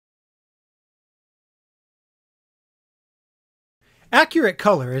Accurate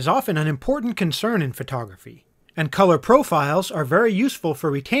color is often an important concern in photography, and color profiles are very useful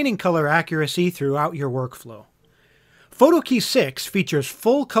for retaining color accuracy throughout your workflow. PhotoKey 6 features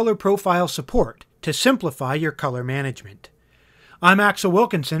full color profile support to simplify your color management. I'm Axel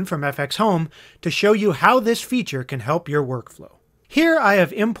Wilkinson from FXhome to show you how this feature can help your workflow. Here I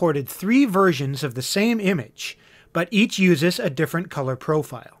have imported 3 versions of the same image, but each uses a different color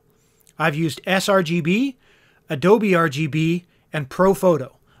profile. I've used sRGB, Adobe RGB, and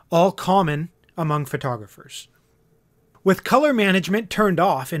ProPhoto, all common among photographers. With color management turned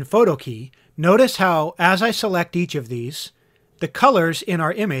off in PhotoKey, notice how, as I select each of these, the colors in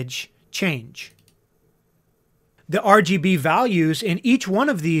our image change. The RGB values in each one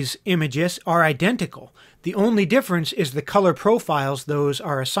of these images are identical. The only difference is the color profiles those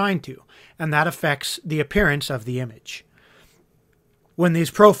are assigned to, and that affects the appearance of the image. When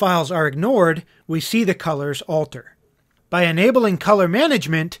these profiles are ignored, we see the colors alter. By enabling color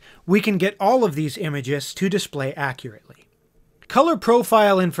management, we can get all of these images to display accurately. Color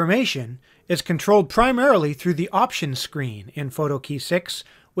profile information is controlled primarily through the Options screen in PhotoKey 6,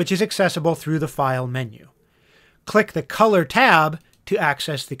 which is accessible through the File menu. Click the Color tab to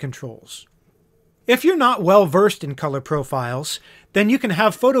access the controls. If you're not well versed in color profiles, then you can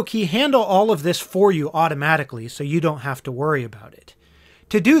have PhotoKey handle all of this for you automatically so you don't have to worry about it.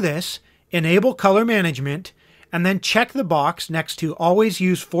 To do this, enable color management and then check the box next to Always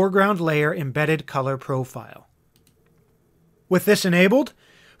Use Foreground Layer Embedded Color Profile. With this enabled,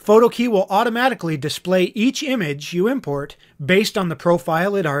 PhotoKey will automatically display each image you import based on the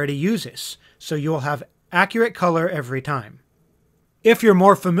profile it already uses, so you'll have accurate color every time. If you're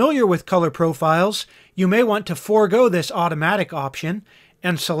more familiar with color profiles, you may want to forego this automatic option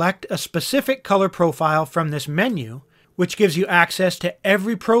and select a specific color profile from this menu, which gives you access to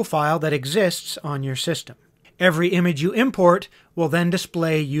every profile that exists on your system. Every image you import will then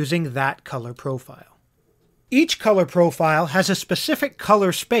display using that color profile. Each color profile has a specific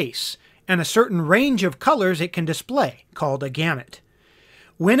color space and a certain range of colors it can display, called a gamut.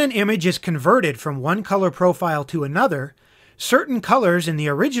 When an image is converted from one color profile to another, certain colors in the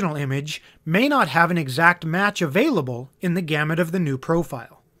original image may not have an exact match available in the gamut of the new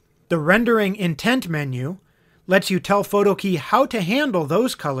profile. The Rendering Intent menu lets you tell PhotoKey how to handle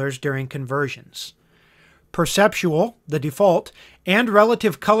those colors during conversions. Perceptual, the default, and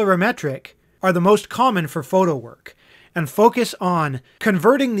relative colorimetric are the most common for photo work, and focus on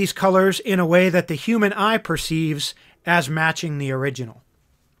converting these colors in a way that the human eye perceives as matching the original.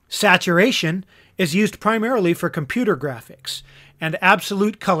 Saturation is used primarily for computer graphics, and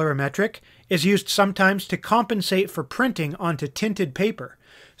absolute colorimetric is used sometimes to compensate for printing onto tinted paper,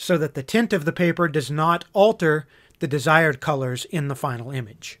 so that the tint of the paper does not alter the desired colors in the final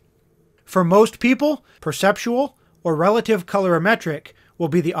image. For most people, perceptual or relative colorimetric will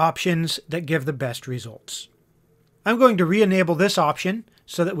be the options that give the best results. I'm going to re-enable this option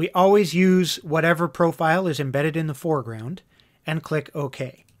so that we always use whatever profile is embedded in the foreground, and click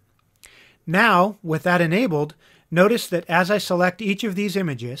OK. Now, with that enabled, notice that as I select each of these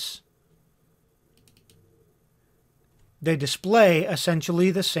images, they display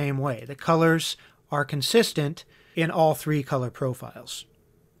essentially the same way. The colors are consistent in all 3 color profiles.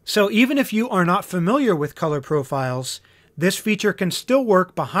 So even if you are not familiar with color profiles, this feature can still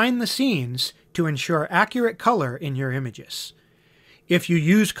work behind the scenes to ensure accurate color in your images. If you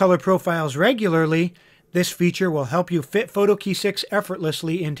use color profiles regularly, this feature will help you fit PhotoKey 6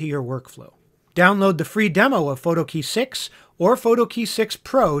 effortlessly into your workflow. Download the free demo of PhotoKey 6 or PhotoKey 6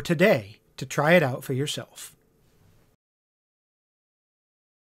 Pro today to try it out for yourself.